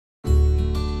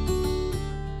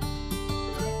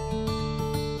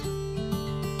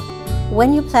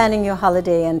When you're planning your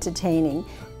holiday entertaining,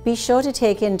 be sure to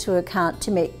take into account to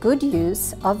make good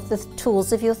use of the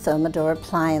tools of your Thermador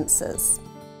appliances.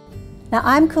 Now,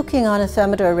 I'm cooking on a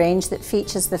Thermador range that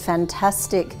features the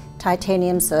fantastic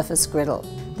titanium surface griddle.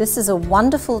 This is a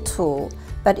wonderful tool,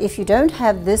 but if you don't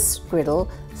have this griddle,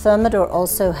 Thermador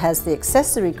also has the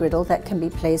accessory griddle that can be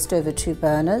placed over 2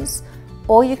 burners,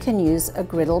 or you can use a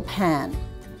griddle pan.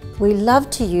 We love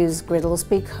to use griddles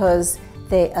because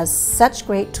they are such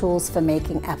great tools for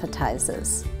making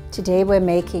appetizers. Today we're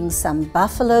making some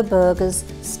buffalo burgers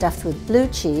stuffed with blue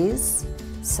cheese,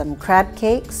 some crab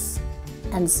cakes,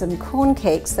 and some corn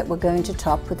cakes that we're going to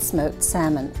top with smoked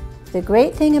salmon. The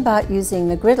great thing about using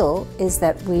the griddle is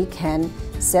that we can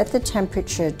set the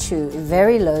temperature to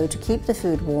very low to keep the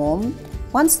food warm.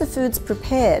 Once the food's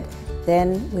prepared,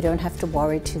 then we don't have to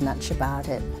worry too much about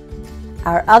it.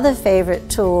 Our other favorite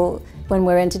tool when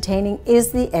we're entertaining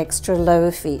is the extra low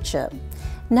feature.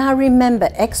 Now remember,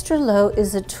 extra low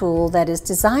is a tool that is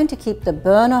designed to keep the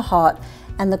burner hot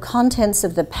and the contents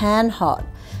of the pan hot.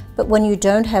 But when you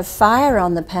don't have fire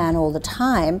on the pan all the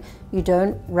time, you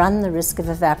don't run the risk of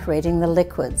evaporating the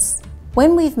liquids.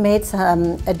 When we've made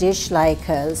a dish like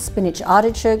a spinach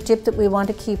artichoke dip that we want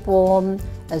to keep warm,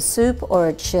 a soup or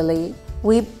a chili,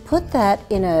 we put that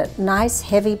in a nice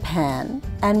heavy pan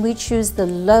and we choose the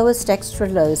lowest extra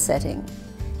low setting.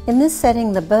 In this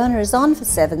setting, the burner is on for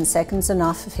 7 seconds and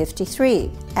off for 53,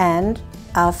 and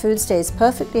our food stays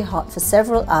perfectly hot for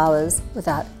several hours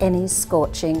without any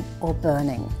scorching or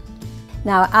burning.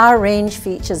 Now, our range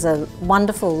features a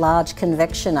wonderful large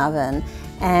convection oven,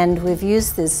 and we've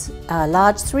used this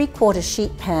large 3/4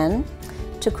 sheet pan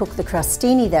to cook the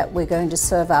crostini that we're going to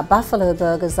serve our buffalo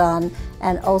burgers on,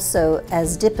 and also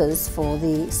as dippers for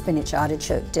the spinach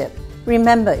artichoke dip.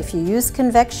 Remember, if you use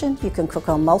convection, you can cook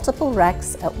on multiple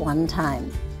racks at one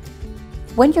time.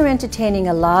 When you're entertaining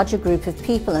a larger group of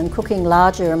people and cooking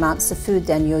larger amounts of food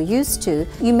than you're used to,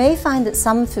 you may find that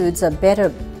some foods are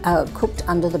better cooked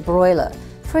under the broiler.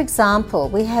 For example,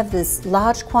 we have this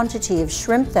large quantity of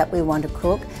shrimp that we want to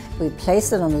cook. We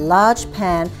place it on a large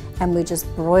pan and we just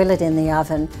broil it in the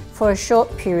oven for a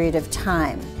short period of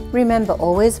time. Remember,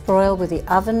 always broil with the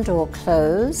oven door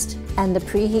closed, and the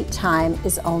preheat time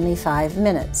is only 5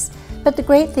 minutes. But the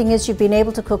great thing is you've been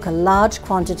able to cook a large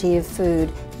quantity of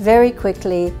food very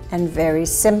quickly and very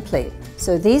simply.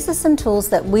 So these are some tools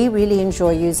that we really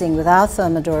enjoy using with our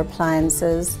Thermador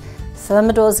appliances.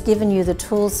 Thermador's given you the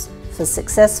tools for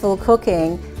successful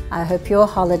cooking. I hope your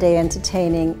holiday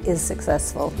entertaining is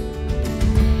successful.